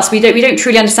lot of us, we don't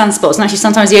truly understand sports, and actually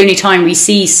sometimes the only time we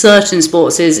see certain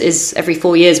sports is every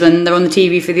 4 years when they're on the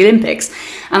TV for the Olympics.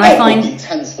 And I find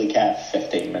intensely care for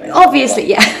 15 minutes. Obviously,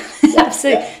 yeah.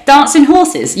 Absolutely. Dancing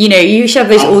horses, you shove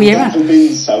those all year round. I've never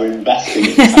been so invested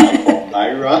in that one,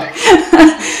 though, right?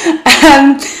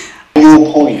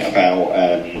 Your point about,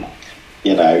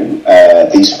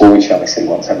 these sports you only see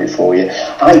once every 4 years.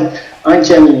 I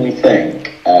genuinely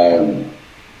think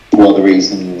one of the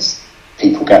reasons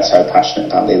people get so passionate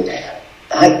about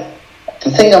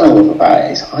the thing I love about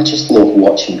it is I just love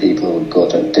watching people who are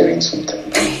good at doing something.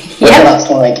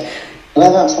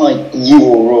 Whether that's like you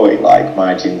or Roy, like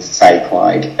imagine to take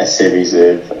like a series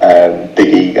of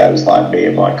big egos like me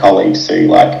and my colleagues through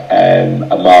like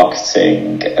a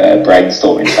marketing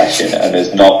brainstorming session, and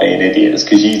there's not being idiots,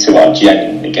 because you two are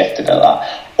genuinely gifted at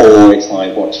that. Or it's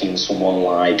like watching someone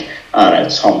like,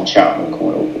 Tom Chapman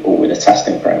coming up with a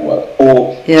testing framework,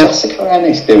 or Jessica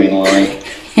Ennis doing like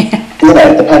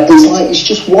it's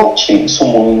just watching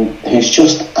someone who's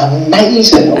just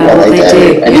amazing at what they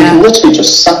do. And you can literally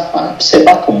just sit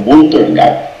back and wonder and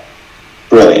go,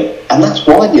 brilliant. And that's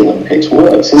why the Olympics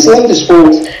works. There's a lot of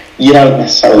sports you don't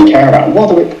necessarily care about.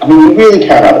 We really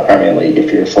care about the Premier League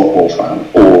if you're a football fan,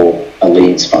 or a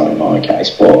Leeds Leeds fan in my case,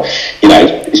 but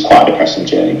it's quite a depressing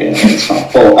journey being a Leeds fan.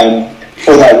 But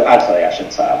although actually I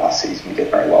shouldn't say that last season we did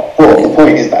very well. But the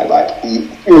point is though, like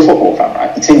you're a football fan,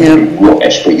 right? Your team can be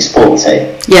rubbish, but you support the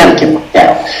team.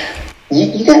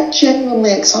 You get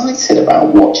genuinely excited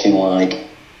about watching like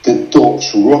the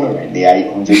Dutch runner in the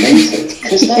 800 metres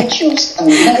because they're just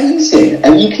amazing,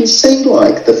 and you can see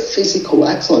like the physical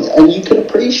excellence, and you can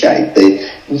appreciate the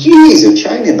years of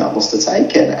training that must have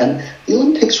taken. And the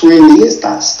Olympics really is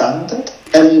that standard,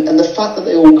 and the fact that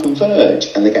they all converge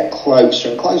and they get closer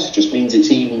and closer just means it's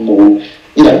even more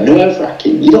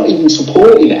nerve-wracking. You're not even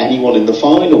supporting anyone in the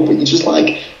final, but you're just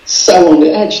like so on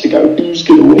the edge to go, who's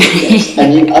going to win this?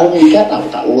 And you only get that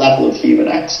with that level of human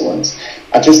excellence.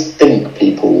 I just think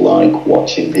people like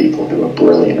watching people who are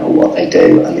brilliant at what they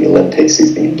do, and the Olympics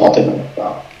is the embodiment of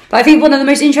that. But I think one of the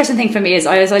most interesting things for me is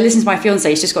as I listen to my fiance,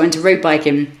 he's just got into road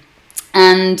biking,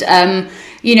 and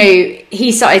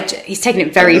he's taken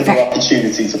it very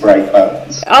opportunity to break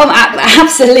bones.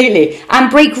 Absolutely,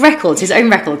 and break records, his own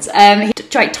records. He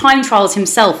tried time trials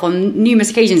himself on numerous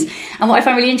occasions, and what I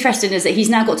find really interesting is that he's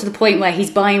now got to the point where he's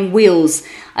buying wheels,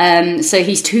 so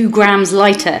he's 2 grams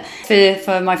lighter.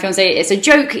 For my fiance, it's a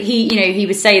joke. He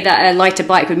would say that a lighter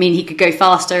bike would mean he could go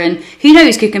faster, and who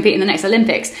knows, could compete in the next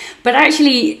Olympics. But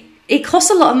actually, it costs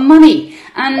a lot of money,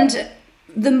 and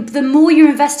the more you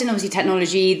invest in obviously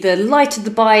technology, the lighter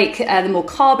the bike, the more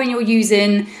carbon you're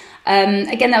using.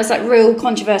 Again, there was like real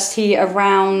controversy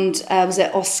around was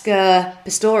it Oscar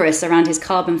Pistorius around his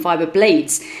carbon fibre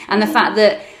blades, and the fact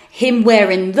that him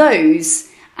wearing those,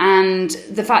 and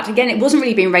the fact again it wasn't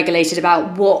really being regulated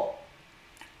about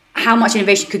how much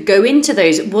innovation could go into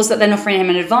those. Was that then offering him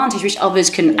an advantage which others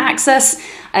couldn't access?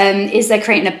 Is there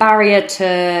creating a barrier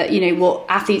to what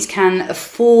athletes can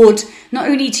afford not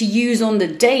only to use on the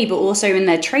day but also in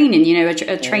their training?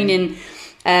 A training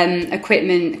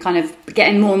equipment kind of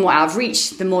getting more and more out of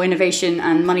reach the more innovation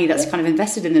and money that's kind of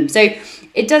invested in them. So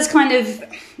it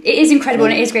is incredible,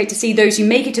 and it is great to see those who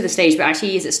make it to the stage, but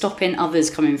actually is it stopping others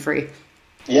coming through?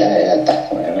 Yeah,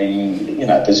 definitely. I mean,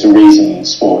 there's a reason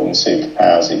sporting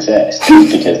superpowers exist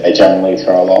because they generally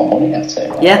throw a lot of money at it.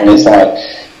 Right? Yeah. And it's like,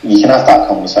 you can have that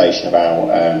conversation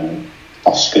about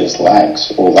Oscar's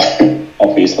legs, although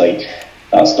obviously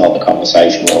that's not the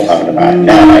conversation we're all having about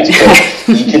nowadays.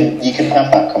 But you can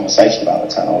have that conversation about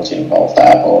the technology involved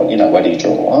there, but where do you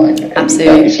draw the line?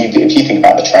 Absolutely. If you think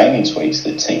about the training suites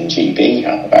that Team GB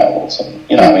have available to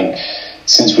them,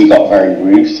 since we got very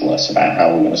ruthless about how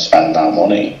we're going to spend our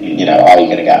money, are you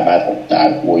going to get a medal?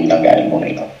 No, well, you don't get any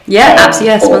money. Yeah,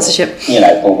 absolutely, sponsorship.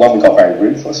 But when we got very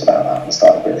ruthless about that and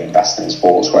started really investing in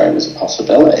sports where it was a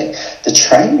possibility, the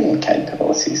training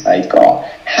capabilities they've got,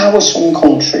 how are some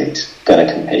countries going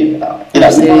to compete with that? We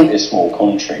might be a small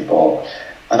country, but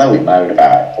I know we moan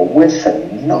about it, but we're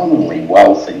phenomenally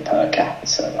wealthy per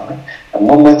capita, right? And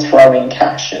when we're throwing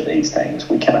cash at these things,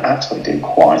 we can actually do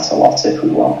quite a lot if we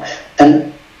want.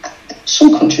 And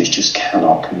some countries just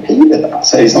cannot compete with that.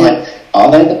 So it's like, are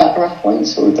they the better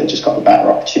athletes, or have they just got the better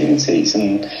opportunities?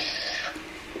 And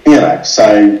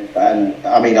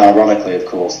ironically, of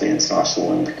course, the International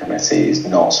Olympic Committee is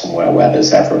not somewhere where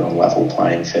there's ever an level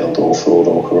playing field or fraud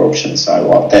or corruption.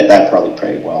 So they're probably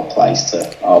pretty well placed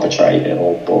to arbitrate it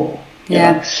all. But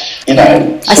I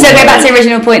still go back to the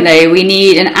original point though. We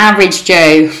need an average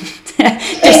Joe just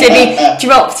to be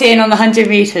dropped in on the 100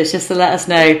 metres just to let us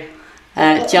know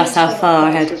just how far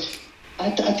ahead. I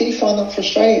do find that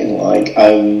frustrating. Like,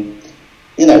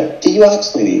 do you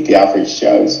actually need the average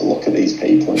Joe to look at these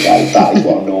people and go, that is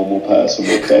what a normal person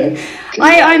would do?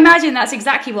 I imagine that's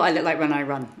exactly what I look like when I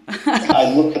run.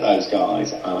 I look at those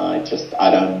guys and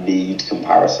I don't need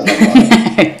comparison.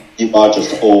 Like, you are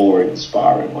just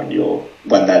awe-inspiring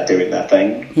when they're doing their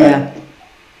thing. Yeah.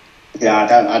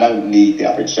 I don't need the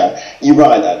average Joe. You're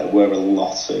right though, there were a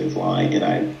lot of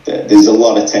there's a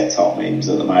lot of TikTok memes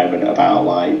at the moment about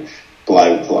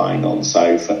bloke lying on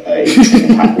sofa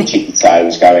eating a pack of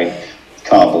Cheetos going,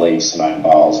 can't believe Simone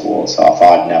Biles walks off.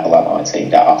 I'd never let my team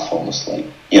get off, honestly.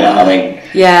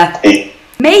 Yeah.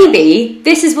 Maybe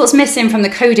this is what's missing from the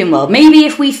coding world. Maybe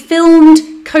if we filmed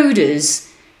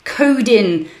coders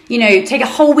coding, take a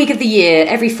whole week of the year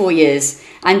every 4 years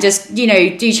and just,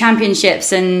 do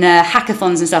championships and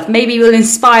hackathons and stuff, maybe we'll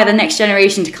inspire the next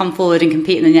generation to come forward and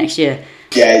compete in the next year.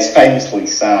 Yeah, it's famously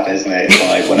sad, isn't it? It's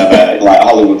like whenever,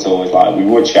 Hollywood's always like, we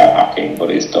would shout hacking, but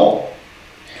it's dull.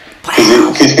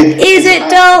 Wow. Is it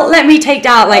dull? Let me take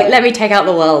out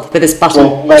the world with this button.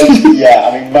 Well,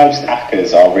 most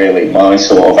hackers are really my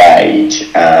sort of age,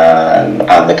 and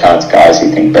the kind of guys who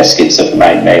think biscuits are the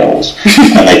main meals,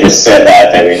 and they just sit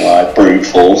there doing brute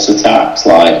force attacks.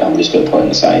 I'm just going to put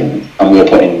in I'm going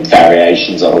to put in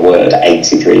variations on a word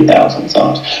 83,000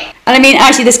 times. And I mean,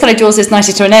 actually, this kind of draws this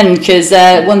nicely to an end, because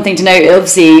one thing to note,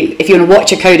 obviously, if you want to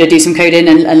watch a coder do some coding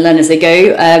and learn as they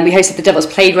go, we hosted the DevOps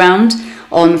Playground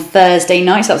on Thursday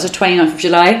night, so that was the 29th of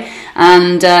July,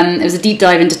 and it was a deep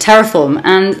dive into Terraform,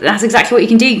 and that's exactly what you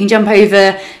can do. You can jump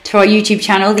over to our YouTube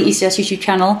channel, the ECS YouTube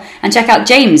channel, and check out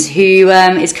James, who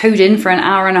is coding for an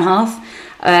hour and a half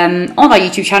on our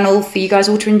YouTube channel for you guys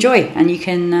all to enjoy. And you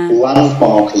can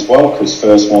landmark as well, because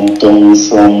first one done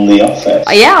from the office.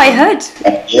 Yeah, I heard.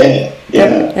 Yeah.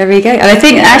 There we go. And I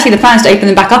think actually the plan is to open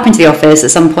them back up into the office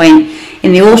at some point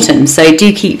in the autumn, so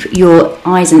do keep your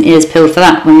eyes and ears peeled for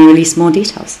that when we release more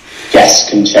details. Yes,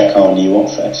 can check our new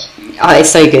office. Oh,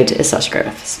 it's so good. It's such a great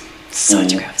office.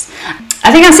 Such a great office.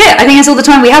 I think that's it. I think that's all the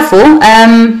time we have for.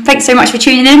 Thanks so much for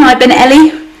tuning in. I've been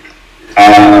Ellie.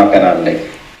 I've been Andy.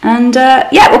 And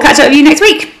we'll catch up with you next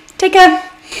week. Take care.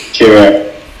 Cheerio.